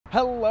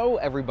Hello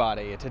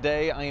everybody!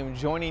 Today I am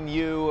joining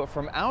you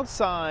from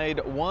outside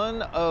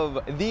one of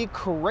the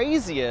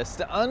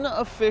craziest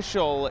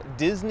unofficial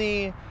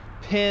Disney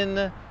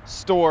pin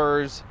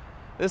stores.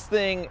 This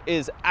thing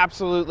is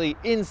absolutely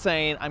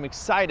insane. I'm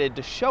excited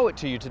to show it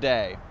to you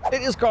today.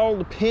 It is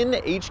called Pin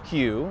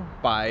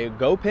HQ by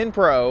GoPin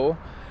Pro,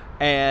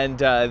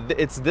 and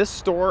it's this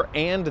store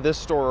and this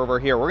store over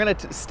here. We're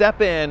gonna step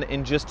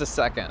in just a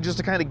second. Just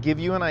to kind of give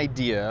you an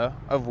idea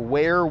of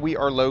where we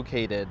are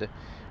located.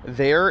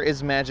 There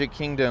is Magic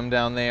Kingdom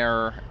down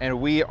there,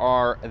 and we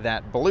are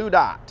that blue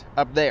dot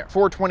up there,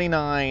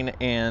 429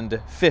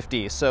 and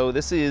 50. So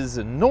this is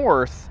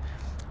north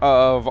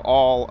of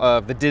all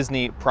of the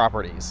Disney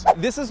properties.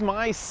 This is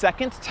my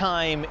second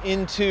time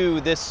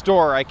into this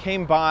store. I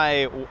came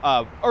by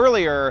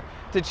earlier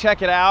to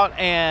check it out,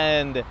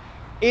 and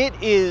it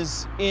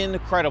is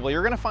incredible.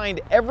 You're gonna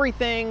find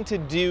everything to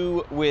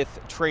do with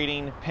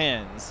trading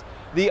pins.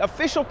 The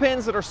official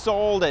pins that are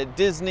sold at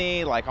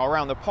Disney, like all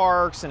around the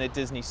parks and at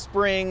Disney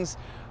Springs,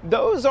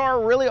 those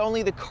are really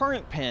only the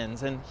current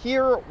pins. And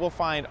here we'll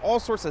find all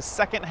sorts of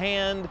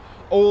secondhand,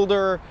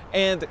 older,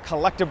 and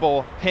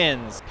collectible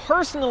pins.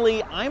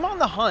 Personally, I'm on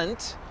the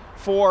hunt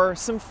for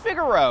some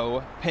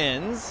Figaro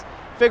pins.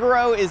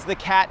 Figaro is the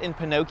cat in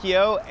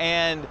Pinocchio,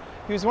 and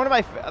he was one of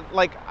my,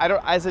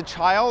 as a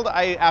child,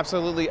 I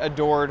absolutely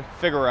adored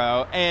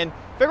Figaro. And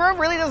Figaro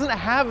really doesn't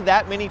have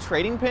that many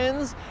trading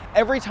pins.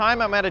 Every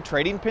time I'm at a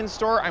trading pin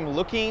store, I'm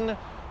looking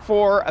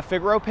for a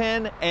Figaro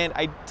pin, and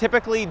I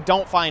typically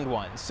don't find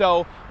one.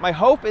 So my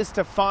hope is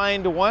to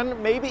find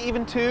one, maybe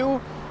even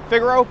two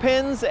Figaro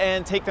pins,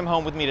 and take them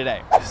home with me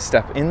today.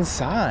 Step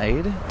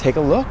inside, take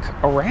a look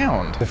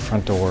around. The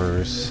front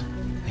doors,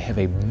 they have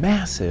a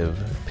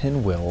massive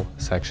pinwheel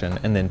section,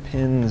 and then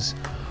pins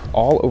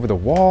all over the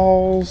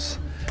walls,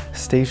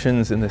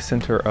 stations in the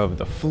center of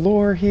the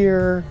floor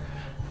here.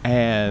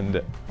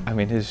 And I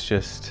mean, it's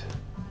just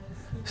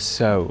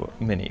so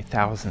many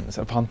thousands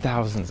upon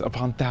thousands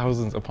upon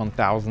thousands upon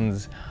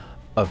thousands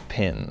of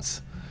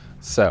pins.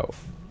 So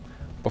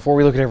before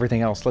we look at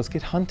everything else, let's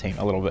get hunting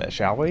a little bit,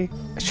 shall we?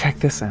 Check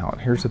this out.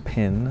 Here's a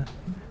pin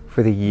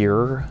for the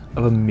year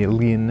of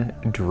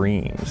 1,000,000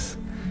 dreams.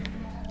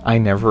 I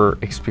never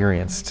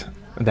experienced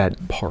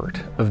that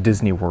part of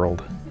Disney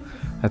World.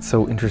 That's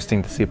so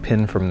interesting to see a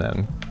pin from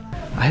them.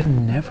 I've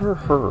never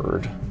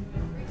heard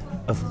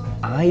of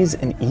eyes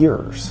and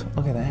ears.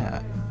 Look at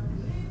that.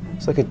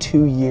 It's like a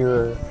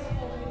 2-year.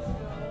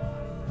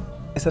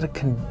 Is that a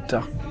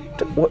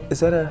conductor? What is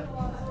that?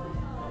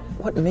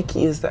 What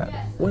Mickey is that?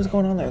 What is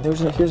going on there?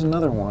 Here's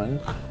another one.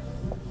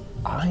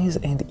 Eyes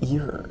and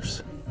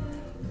ears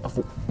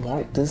of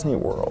Walt Disney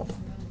World.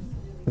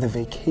 The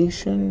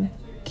Vacation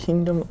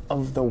Kingdom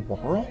of the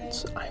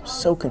Worlds? I'm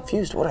so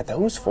confused. What are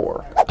those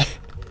for?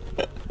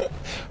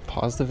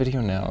 Pause the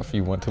video now if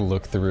you want to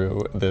look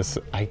through this.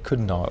 I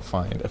could not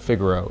find a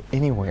Figaro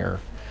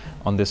anywhere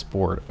on this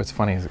board. What's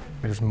funny is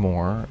there's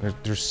more.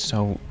 There's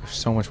so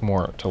much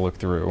more to look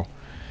through.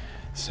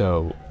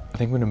 So I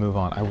think I'm gonna move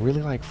on. I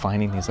really like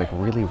finding these like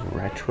really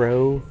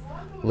retro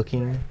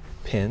looking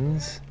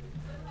pins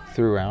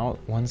throughout.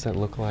 Ones that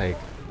look like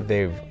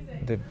they're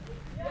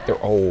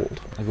old,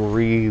 like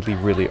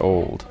really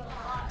old.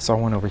 I saw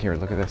one over here.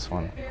 Look at this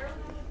one.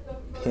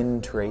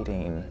 Pin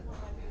trading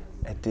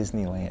at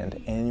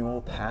Disneyland,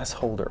 annual pass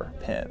holder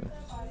pin.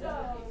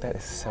 That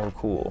is so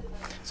cool.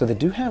 So they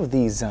do have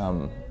these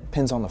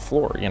pins on the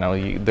floor, you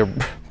know, they're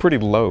pretty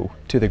low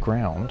to the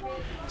ground.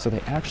 So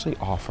they actually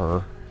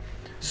offer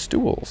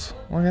stools.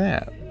 Look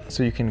at that.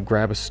 So you can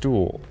grab a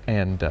stool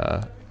and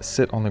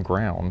sit on the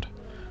ground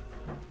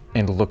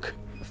and look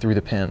through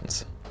the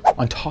pins.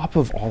 On top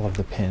of all of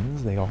the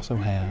pins, they also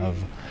have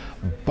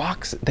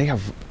they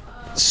have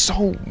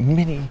so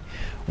many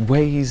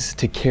ways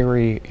to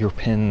carry your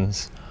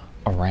pins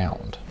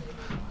around.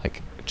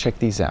 Like, check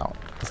these out.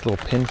 This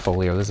little pin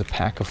folio, there's a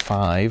pack of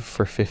 5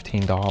 for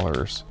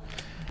 $15.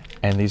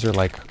 And these are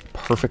like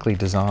perfectly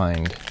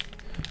designed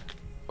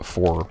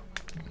for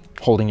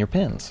holding your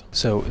pins.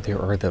 So there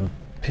are the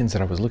pins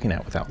that I was looking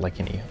at without like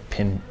any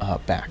pin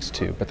backs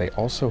too, but they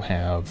also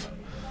have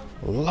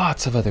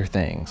lots of other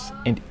things.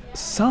 And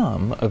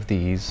some of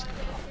these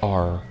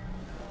are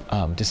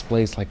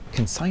displays like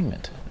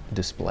consignment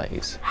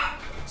displays.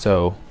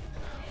 So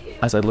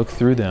as I look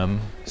through them,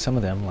 some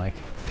of them, like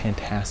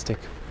Fantastic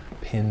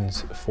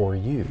Pins for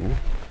You,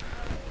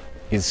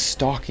 is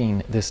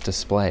stocking this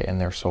display,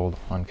 and they're sold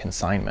on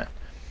consignment.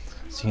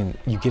 So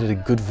you get a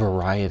good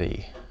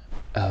variety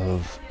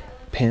of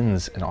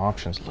pins and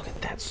options. Look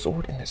at that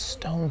sword and the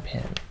stone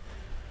pin.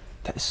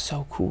 That is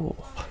so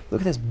cool.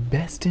 Look at this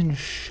Best in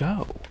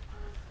Show.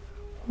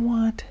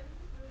 What?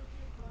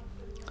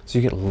 So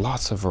you get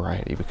lots of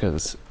variety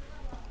because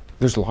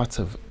there's lots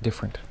of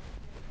different,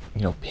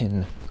 you know,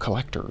 pin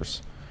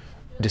collectors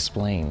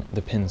displaying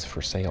the pins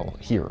for sale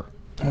here.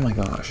 Oh my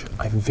gosh,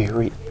 I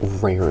very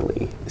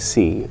rarely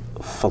see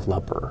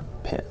flubber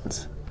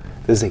pins.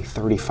 This is a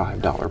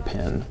 $35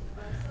 pin.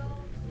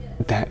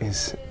 That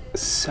is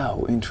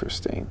so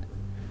interesting.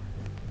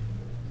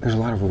 There's a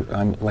lot of,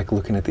 I'm like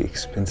looking at the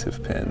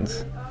expensive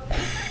pins.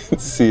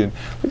 Let's see it.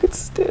 Look at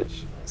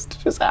Stitch.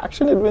 Stitch's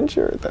action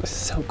adventure. That is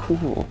so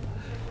cool.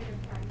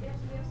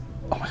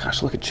 Oh my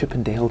gosh, look at Chip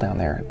and Dale down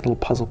there. Little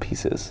puzzle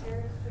pieces.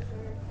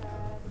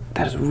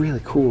 That is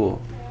really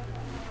cool.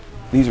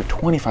 These are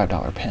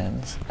 $25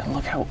 pens. And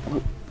look,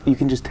 you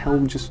can just tell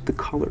just the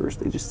colors.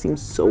 They just seem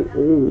so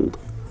old.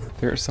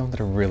 There are some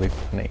that are really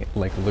funny.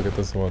 Like, look at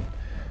this one.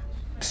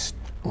 Psst,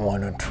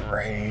 wanna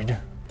trade?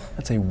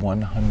 That's a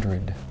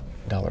 $100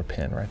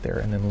 pen right there.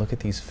 And then look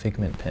at these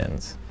Figment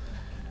pens.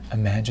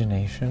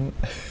 Imagination.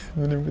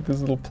 With these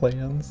little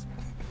plans.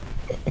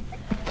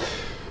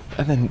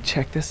 And then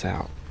check this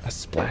out. A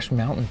Splash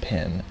Mountain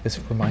pen. This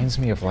reminds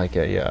me of like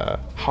a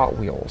Hot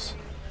Wheels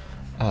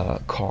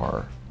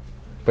car,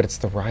 but it's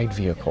the ride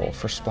vehicle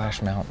for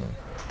Splash Mountain.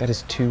 That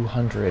is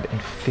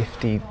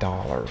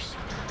 $250.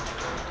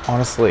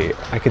 Honestly,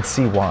 I could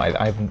see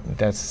why.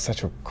 That's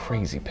such a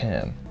crazy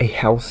pen. A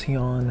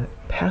Halcyon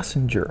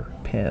passenger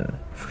pen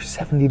for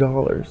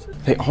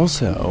 $70. They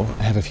also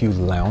have a few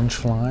lounge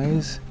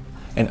flies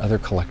and other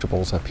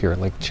collectibles up here.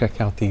 Like,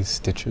 check out these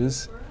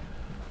Stitches.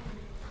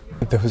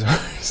 Those are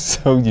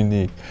so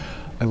unique.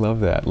 I love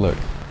that. Look,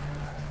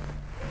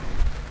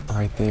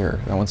 right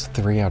there. That one's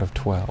 3 out of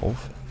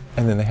 12.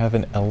 And then they have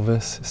an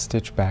Elvis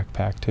Stitch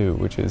backpack too,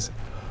 which is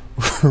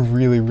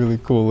really, really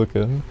cool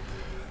looking.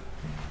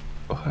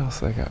 What else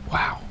they got?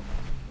 Wow,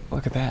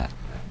 look at that.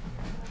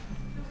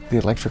 The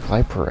Electric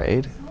Light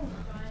Parade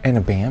and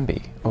a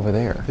Bambi over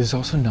there. This is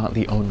also not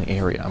the only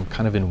area. I'm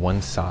kind of in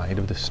one side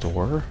of the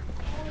store.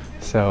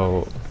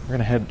 So we're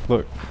gonna head,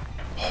 look,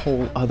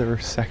 whole other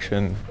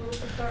section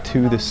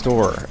to the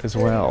store as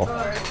well.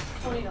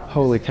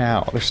 Holy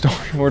cow, there's so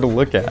much more to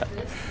look at.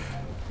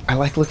 I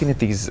like looking at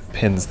these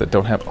pins that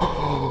don't have,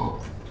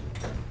 oh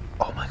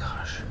my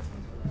gosh.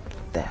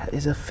 That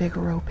is a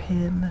Figaro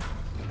pin.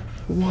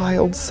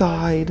 Wild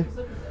Side.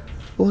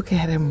 Look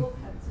at him.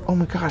 Oh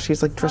my gosh,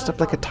 he's like dressed up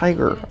like a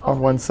tiger on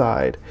one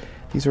side.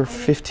 These are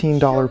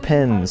 $15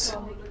 pins.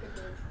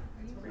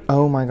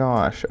 Oh my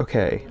gosh,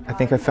 okay. I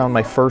think I found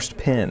my first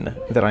pin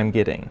that I'm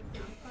getting.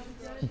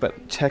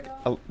 But check,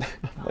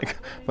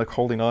 like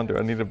holding on to it.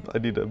 I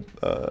need to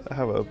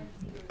have a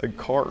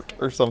cart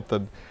or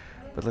something.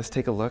 But let's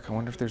take a look. I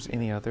wonder if there's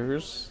any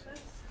others.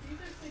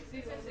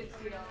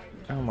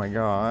 Oh my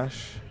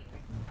gosh.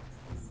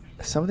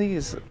 Some of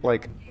these,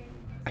 like,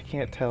 I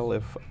can't tell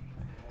if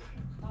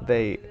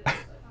they,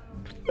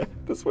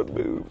 this one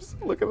moves.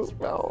 Look at his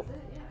mouth.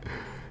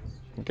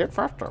 Get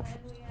faster.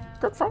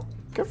 Get faster.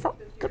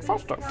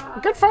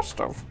 Get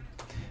faster.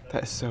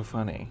 That is so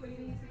funny.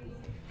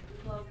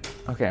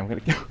 Okay, I'm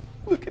gonna go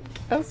look at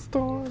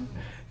Gaston.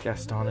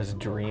 Gaston is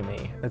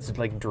dreamy. That's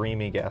like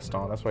dreamy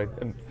Gaston. That's what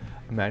I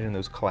imagine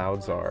those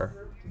clouds are.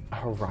 A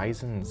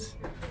Horizons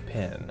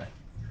pin.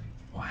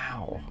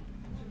 Wow.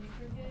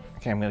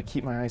 Okay, I'm gonna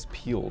keep my eyes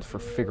peeled for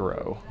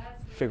Figaro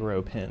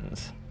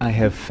pins. I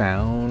have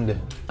found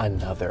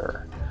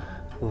another.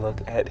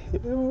 Look at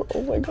him.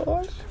 Oh my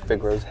gosh.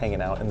 Figaro's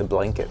hanging out in the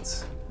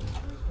blankets.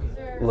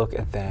 Look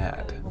at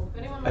that.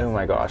 Oh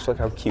my gosh, look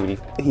how cute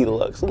he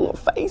looks. A little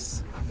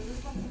face.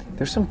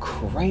 There's some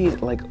crazy,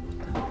 like,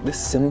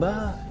 this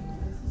Simba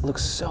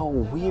looks so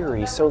weird.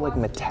 He's so, like,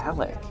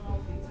 metallic.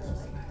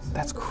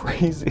 That's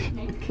crazy.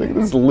 Look at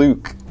this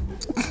Luke.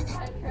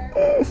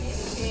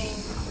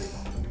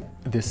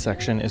 This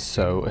section is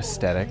so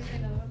aesthetic.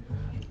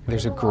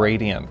 There's a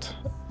gradient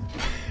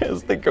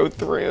as they go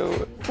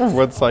through from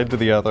one side to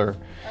the other.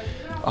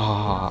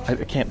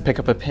 I can't pick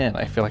up a pin.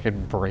 I feel like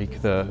I'd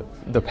break the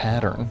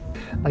pattern.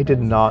 I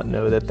did not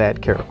know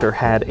that character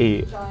had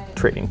a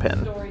trading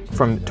pin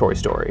from Toy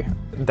Story.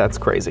 That's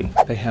crazy.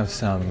 They have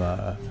some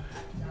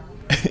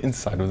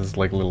inside of this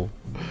like little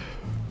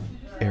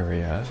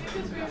area.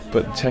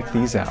 But check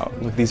these out.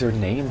 Look, these are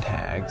name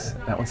tags.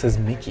 That one says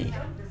Mickey.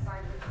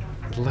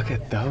 Look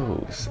at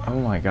those. Oh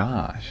my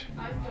gosh.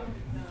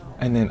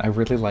 And then I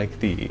really like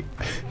the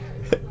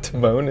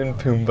Timon and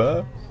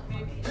Pumbaa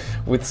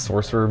with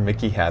Sorcerer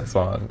Mickey hats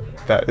on.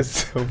 That is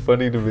so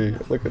funny to me.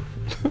 Look at,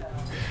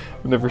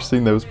 I've never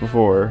seen those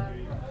before.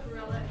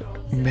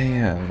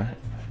 Man,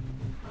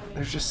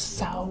 there's just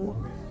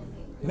so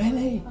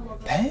many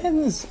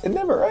pens. It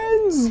never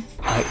ends.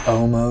 I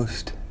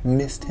almost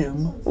missed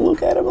him.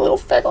 Look at him, little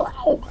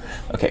Figaro.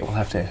 Okay, we'll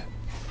have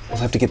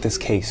to get this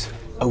case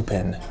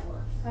open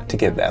to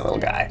get that little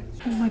guy.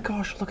 Oh my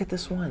gosh, look at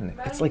this one.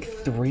 It's like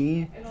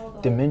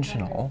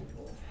 3-dimensional.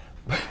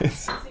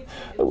 It's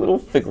a little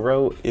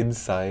Figaro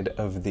inside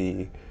of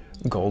the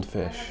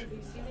goldfish.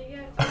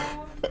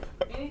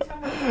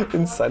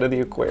 Inside of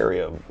the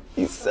aquarium.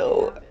 He's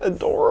so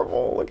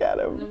adorable. Look at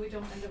him.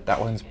 That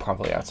one's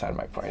probably outside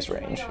my price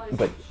range,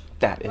 but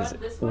that is,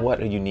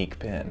 what a unique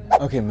pin.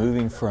 Okay,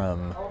 moving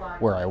from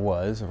where I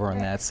was, over on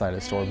that side of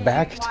the store,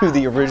 back to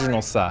the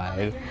original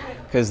side,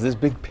 because this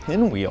big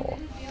pinwheel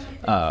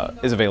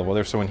is available.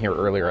 There's someone here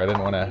earlier. I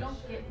didn't want to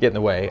get in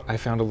the way. I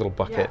found a little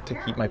bucket to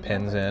keep my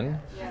pens in.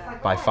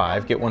 Buy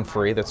 5, get 1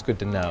 free. That's good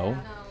to know.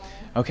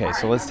 Okay,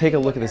 so let's take a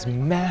look at this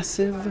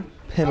massive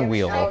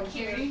pinwheel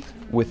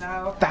with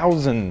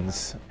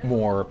thousands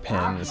more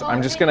pins.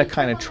 I'm just gonna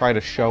kind of try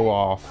to show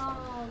off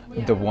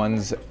the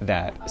ones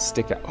that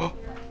stick out. Oh,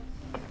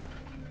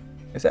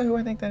 is that who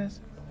I think that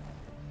is?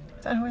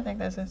 Is that who I think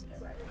this is?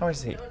 How much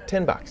is he?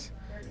 $10.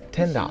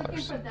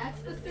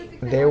 $10.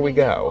 There we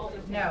go.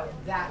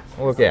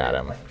 Look at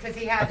him.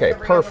 Okay,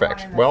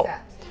 perfect. Well,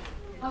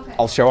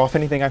 I'll show off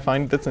anything I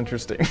find that's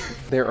interesting.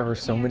 There are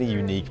so many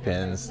unique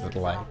pins that,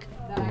 like,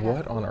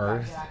 what on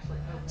earth?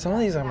 Some of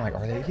these I'm like,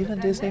 are they even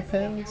Disney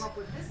pins?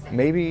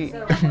 Maybe,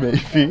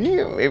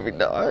 maybe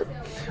not.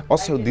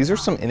 Also, these are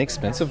some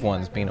inexpensive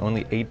ones, being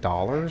only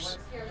 $8.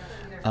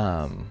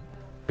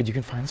 But you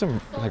can find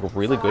some like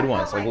really good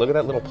ones. Like, look at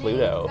that little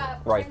Pluto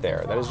right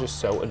there. That is just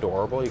so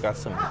adorable. You got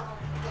some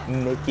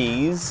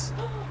Mickeys.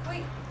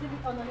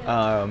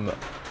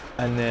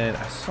 And then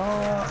I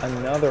saw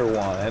another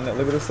one.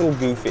 Look at this little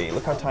Goofy.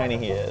 Look how tiny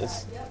he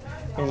is.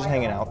 He's just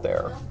hanging out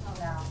there.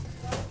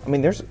 I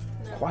mean, there's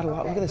quite a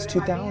lot. Look at this,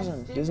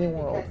 2000, Disney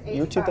World,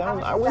 year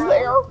 2000. I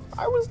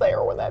was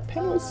there when that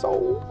pin was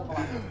sold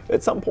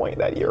at some point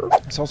that year.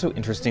 It's also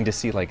interesting to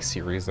see like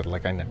series that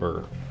like I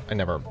never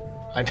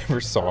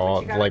saw,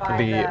 like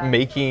the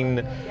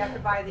making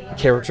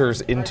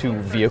characters into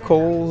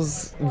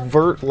vehicles.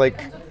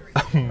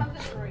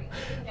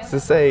 Does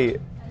this say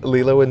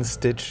Lilo and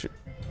Stitch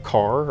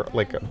car,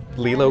 like a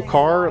Lilo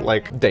car,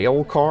 like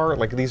Dale car?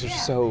 Like, these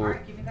are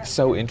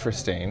so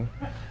interesting.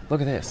 Look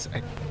at this,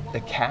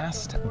 the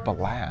Cast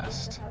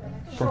Blast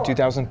from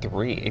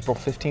 2003, April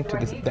 15th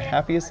to the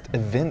happiest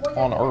event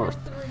on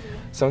Earth.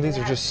 Some of these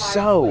are just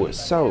so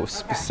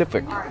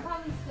specific.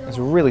 It's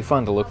really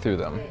fun to look through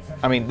them.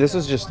 I mean, this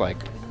is just like,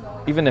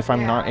 even if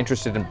I'm not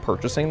interested in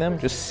purchasing them,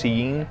 just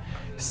seeing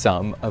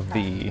some of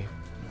the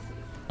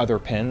other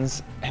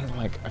pins, and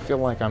like, I feel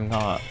like I'm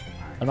not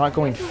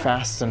going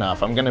fast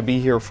enough. I'm gonna be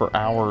here for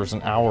hours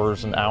and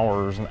hours and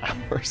hours and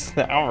hours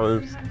and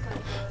hours.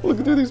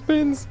 Look through these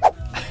pins.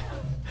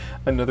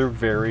 Another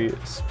very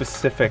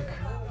specific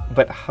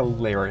but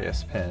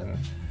hilarious pin.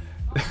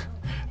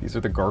 These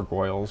are the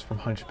gargoyles from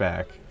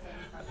Hunchback,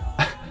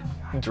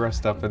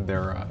 dressed up in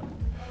their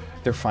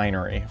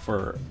finery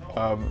for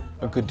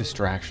a good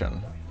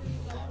distraction.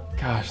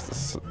 Gosh,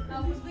 this is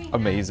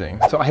amazing.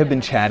 So I have been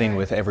chatting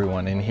with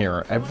everyone in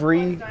here.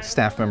 Every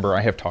staff member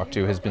I have talked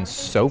to has been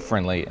so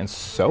friendly and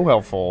so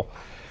helpful.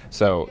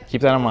 So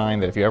keep that in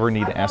mind, that if you ever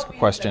need to ask a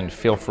question,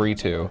 feel free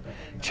to.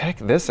 Check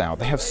this out.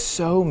 They have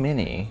so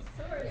many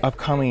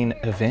upcoming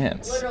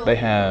events. They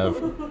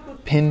have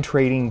pin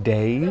trading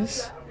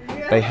days.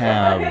 They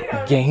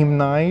have game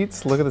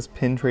nights. Look at this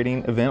pin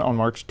trading event on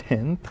March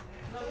 10th.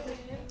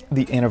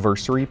 The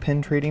anniversary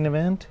pin trading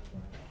event.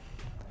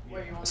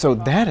 So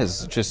that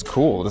is just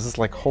cool. This is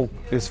like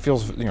this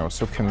feels, you know,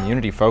 so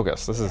community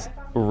focused. This is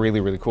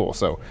really cool.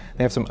 So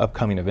they have some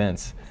upcoming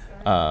events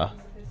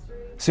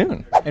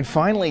soon. And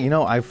finally, you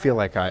know, I feel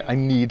like I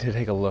need to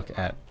take a look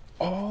at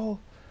all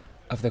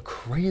of the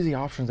crazy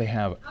options they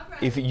have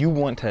if you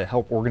want to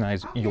help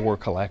organize your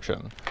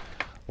collection.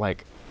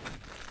 Like,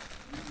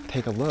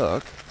 take a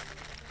look.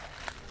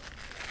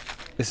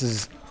 This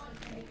is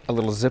a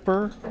little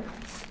zipper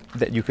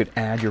that you could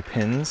add your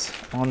pins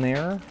on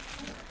there.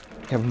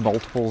 You have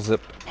multiple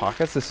zip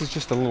pockets. This is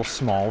just a little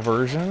small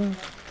version,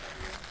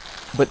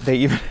 but they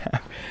even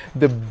have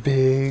the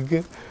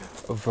big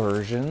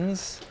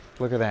versions.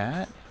 Look at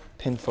that,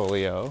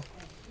 Pinfolio.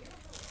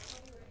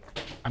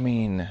 I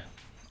mean,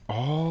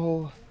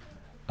 all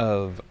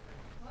of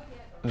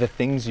the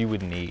things you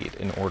would need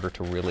in order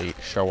to really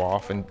show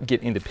off and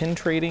get into pin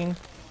trading,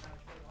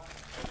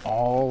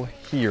 all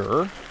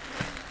here. You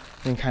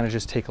can kind of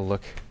just take a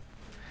look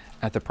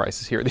at the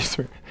prices here.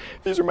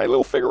 These are my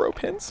little Figaro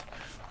pins.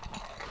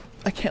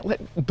 I can't let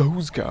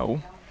those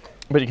go.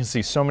 But you can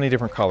see so many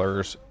different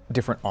colors,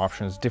 different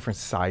options, different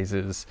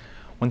sizes.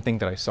 One thing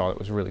that I saw that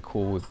was really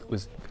cool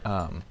was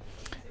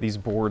these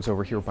boards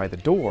over here by the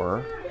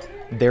door.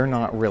 They're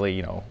not really,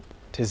 you know,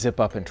 to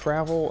zip up and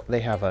travel. They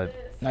have a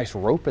nice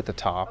rope at the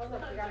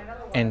top,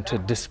 and to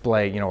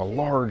display, you know, a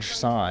large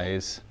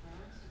size.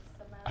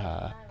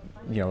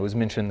 You know, it was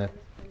mentioned that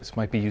this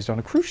might be used on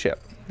a cruise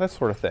ship, that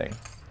sort of thing.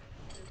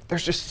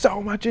 There's just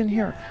so much in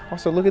here.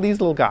 Also, look at these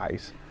little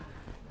guys.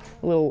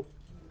 A little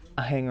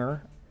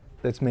hanger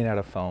that's made out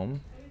of foam.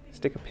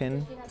 Stick a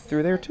pin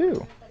through there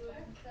too.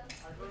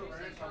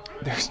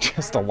 There's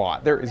just a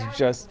lot. There is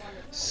just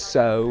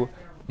so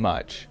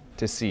much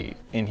to see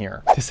in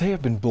here. To say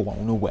I've been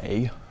blown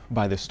away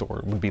by this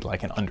store would be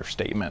like an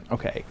understatement.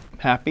 Okay,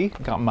 happy,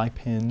 got my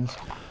pins.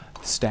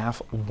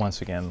 Staff,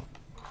 once again,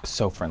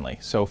 so friendly,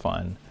 so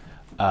fun.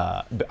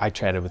 I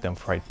chatted with them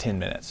for like 10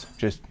 minutes,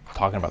 just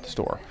talking about the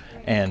store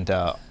and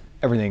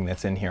everything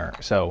that's in here.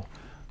 So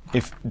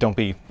don't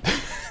be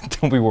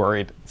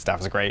worried, staff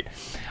is great.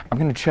 I'm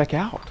gonna check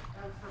out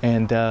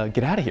and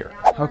get out of here.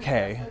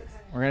 Okay,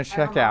 we're gonna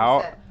check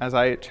out. As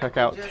I check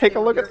out, take a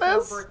look at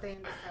this.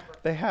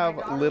 They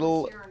have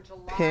little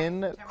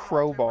pin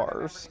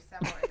crowbars.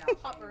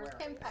 Poppers,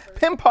 pin poppers.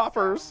 Pin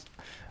poppers.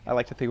 I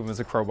like to think of them as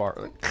a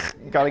crowbar.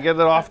 Gotta get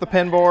it off the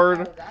pin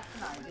board.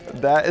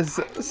 That is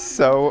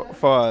so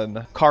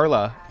fun.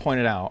 Carla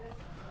pointed out,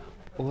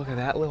 look at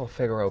that little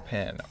Figaro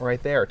pin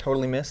right there.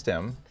 Totally missed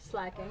him.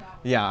 Slacking.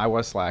 Yeah, I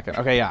was slacking.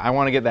 Okay, yeah, I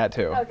want to get that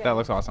too. Okay. That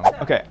looks awesome.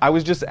 Okay, I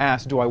was just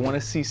asked, do I want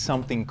to see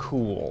something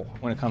cool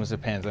when it comes to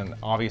pins? And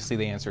obviously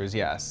the answer is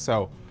yes.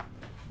 So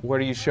what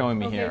are you showing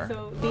me here?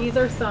 So these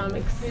are some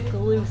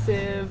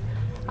exclusive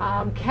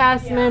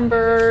cast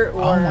member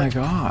or Oh my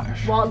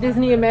gosh. Walt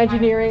Disney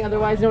Imagineering,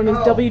 otherwise known as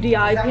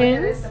WDI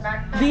pins.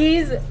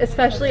 These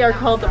especially are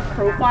called the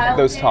profile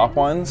Those pins. top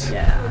ones?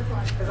 Yeah.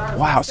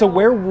 Wow, so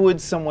where would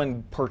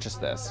someone purchase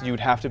this? You'd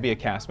have to be a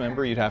cast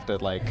member? You'd have to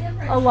like...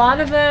 A lot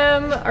of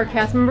them are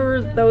cast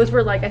members. Those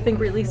were like, I think,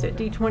 released at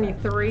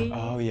D23.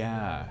 Oh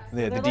yeah,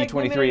 the They're like D23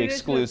 limited edition of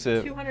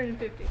exclusive.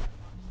 250.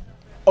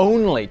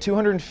 Only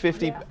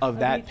 250 of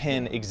that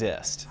pin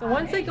exist. So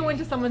once they go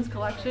into someone's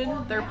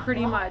collection, they're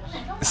pretty much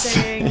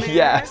staying there.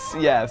 Yes,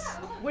 yes,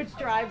 Which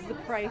drives the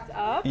price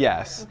up.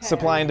 yes. Okay.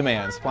 Supply and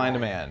demand, supply and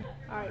demand.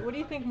 All right, what do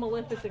you think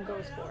Maleficent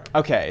goes for?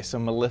 Okay, so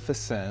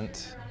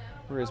Maleficent.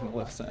 Where is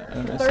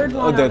Maleficent? Third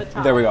one on the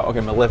top. There we go.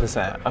 Okay,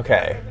 Maleficent.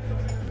 Okay.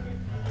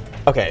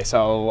 Okay,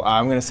 so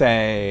I'm gonna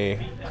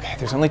say, okay,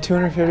 there's only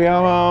 250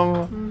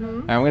 of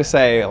them. And I'm gonna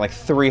say like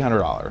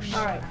 $300.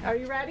 All right, are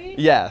you ready?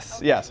 Yes,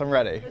 yes, I'm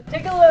ready.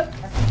 Take a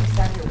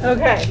look.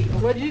 Okay,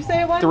 what did you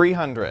say it was?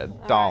 $300.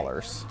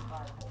 $2,800.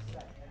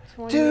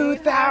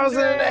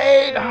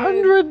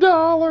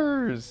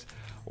 $2,800.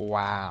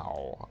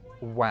 Wow.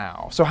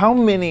 Wow. So how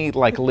many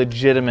like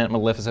legitimate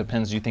Maleficent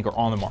pins do you think are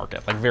on the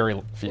market? Like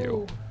very few.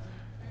 Ooh.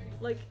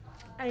 Like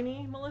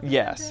any Maleficent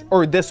Yes. pin?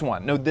 Or this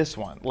one. No, this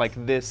one. Like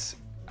this.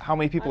 How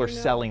many people I are don't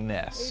know. selling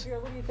this?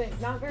 Adriel, what do you think?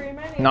 Not very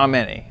many. Not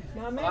many.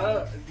 Not A many. lot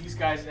of these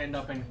guys end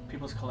up in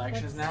people's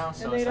collections now,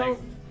 so And it's like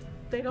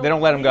they They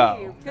don't let 'em go.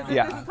 leave, Because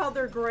Yeah. this is called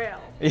their grail.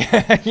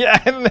 Yeah, yeah,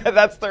 and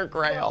that's their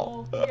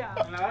grail. So, yeah.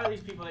 and a lot of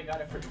these people they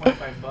got it for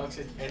 $25.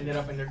 It ended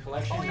up in their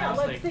collection. Oh now yeah, it's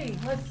let's like see.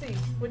 Let's see.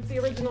 What's the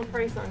original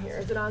price on here?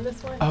 Is it on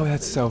this one? Oh,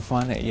 that's so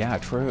funny. Yeah,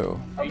 true.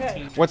 Okay.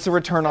 18. What's the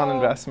return on So,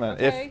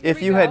 investment okay, if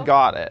here you we had go.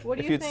 got it? What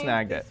do If you you'd think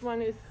snagged it? this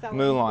one is selling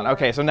Mulan. for?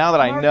 Okay, so now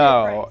that I Market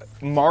know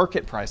price.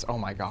 market price, oh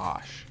my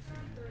gosh.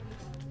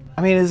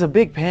 I mean, it's a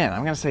big pen.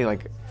 I'm gonna say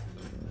like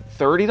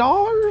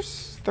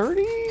 $30,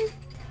 30,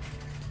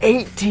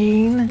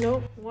 18.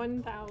 Nope,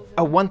 1,000.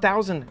 A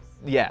 1,000.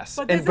 Yes,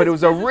 But this but it is-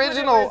 was this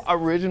is what it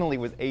originally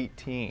was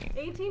 18.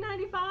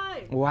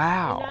 $18.95.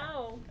 Wow.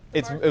 Now,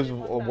 It was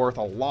market worth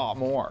a lot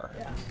more.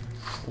 Yeah.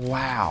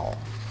 Wow.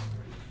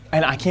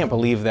 And I can't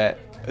believe that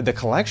the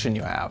collection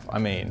you have. I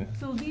mean,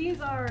 So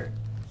these are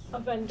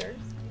vendors.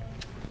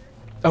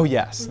 oh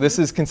yes, this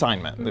is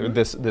consignment.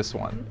 This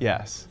one,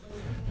 yes.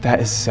 That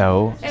is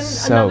so And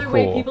so another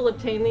way cool. people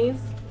obtain these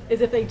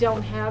is if they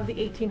don't have the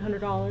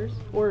 $1,800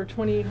 or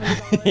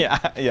 $2,800. Yeah,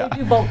 yeah. They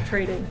do bulk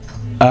trading.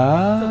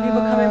 Oh. So people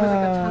come in with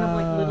like a ton of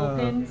like little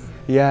pins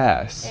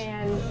Yes.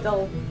 and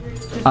they'll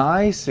just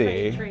I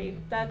see. trade.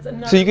 That's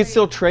another So you could way-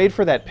 still trade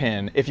for that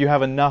pin if you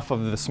have enough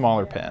of the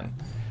smaller pin.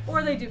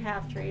 Or they do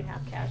half trade,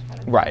 half cash kind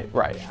of thing. Right,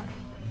 right. Yeah.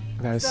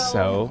 That is So-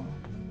 so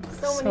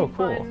So So many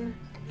cool. fun pins.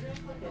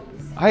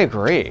 I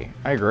agree.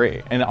 I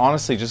agree. And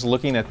honestly, just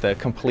looking at the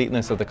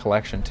completeness of the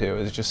collection too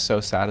is just so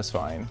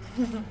satisfying.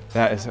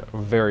 That is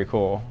very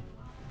cool.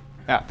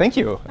 Yeah, thank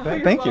you. You're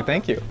Thank you. welcome.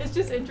 Thank you. It's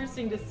just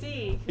interesting to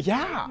see.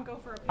 Yeah. You can go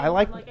for a pin I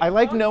like from, I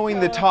like a knowing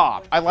the Costco.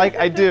 top.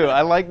 I do.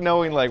 I like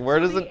knowing like where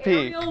does The it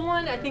peak? Ariel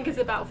one I think is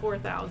about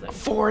 4,000.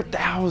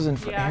 4,000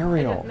 for Yeah,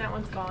 Ariel. and that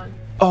one's gone.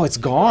 Oh, it's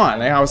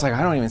gone. And I was like,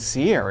 I don't even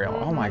see Ariel.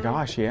 Oh my Mm-hmm.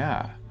 gosh,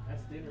 yeah.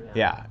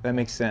 Yeah, that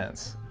makes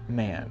sense.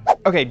 Man.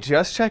 Okay,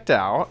 just checked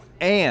out.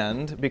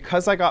 And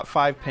because I got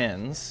 5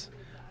 pins,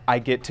 I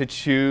get to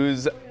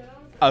choose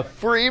a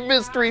free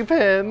mystery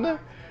pin.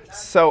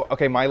 So,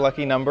 okay, my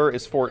lucky number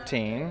is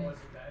 14.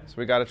 So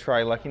we gotta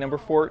try lucky number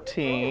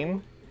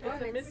 14.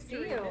 It's a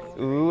mystery.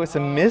 Ooh, it's a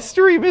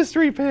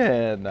mystery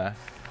pin.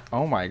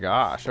 Oh my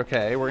gosh.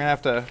 Okay, we're gonna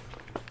have to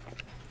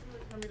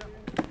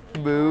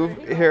move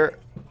here.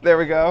 There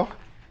we go.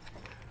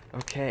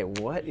 Okay,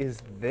 what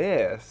is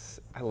this?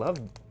 I love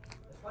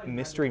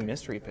mystery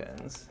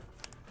pins.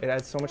 It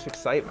adds so much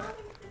excitement.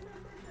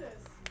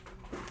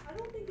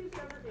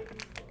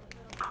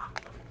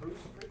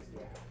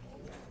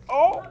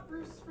 Oh,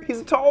 he's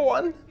a tall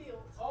one.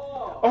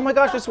 Oh my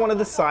gosh, it's one of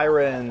the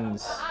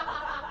sirens.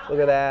 Look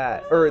at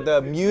that. Or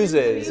the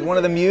muses, one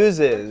of the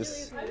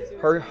muses.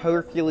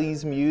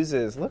 Hercules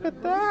muses. Look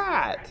at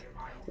that.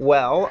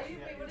 Well,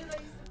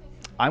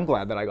 I'm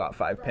glad that I got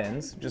 5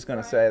 pins. Just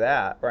gonna say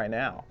that right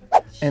now.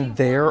 And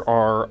there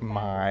are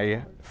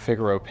my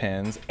Figaro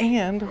pins.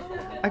 And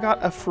I got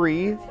a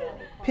free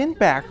pin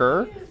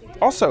backer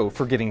also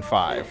for getting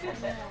 5.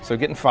 So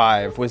getting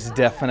 5 was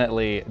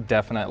definitely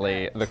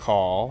the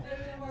call.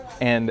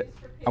 And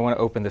I want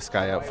to open this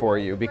guy up for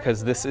you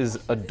because this is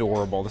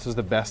adorable. This is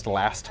the best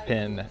last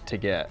pin to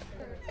get.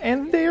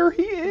 And there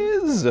he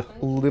is,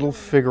 little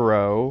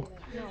Figaro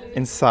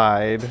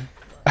inside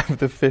of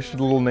the fish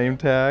little name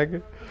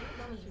tag.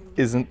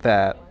 Isn't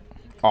that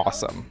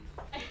awesome?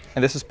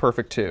 And this is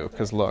perfect too,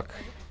 because look,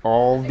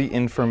 all the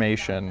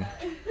information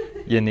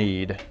you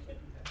need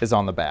is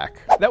on the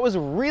back. That was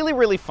really,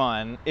 really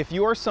fun. If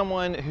you are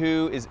someone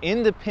who is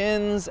into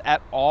pins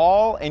at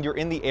all and you're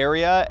in the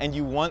area and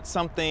you want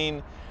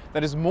something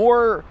that is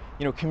more,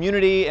 you know,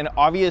 community and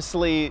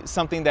obviously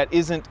something that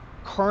isn't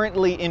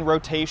currently in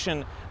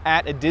rotation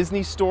at a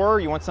Disney store,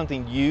 you want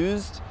something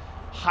used,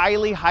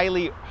 highly,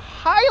 highly,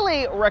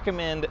 highly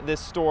recommend this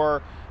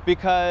store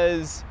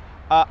because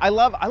I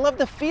love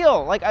the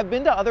feel. Like, I've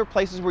been to other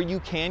places where you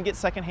can get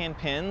secondhand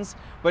pins,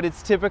 but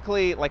it's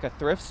typically like a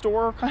thrift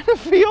store kind of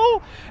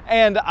feel.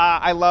 And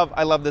I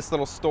love this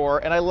little store,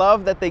 and I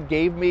love that they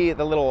gave me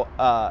the little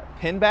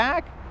pin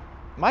back.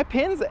 My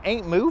pins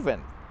ain't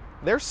moving;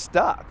 they're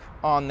stuck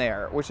on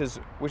there, which is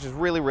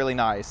really, really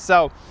nice.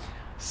 So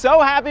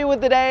happy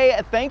with the day.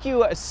 Thank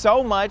you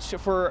so much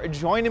for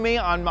joining me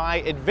on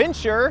my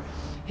adventure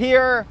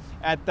here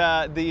at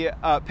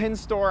the pin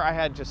store. I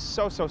had just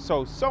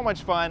so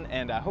much fun,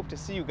 and I hope to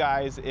see you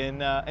guys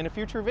in a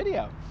future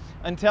video.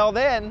 Until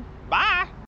then, bye.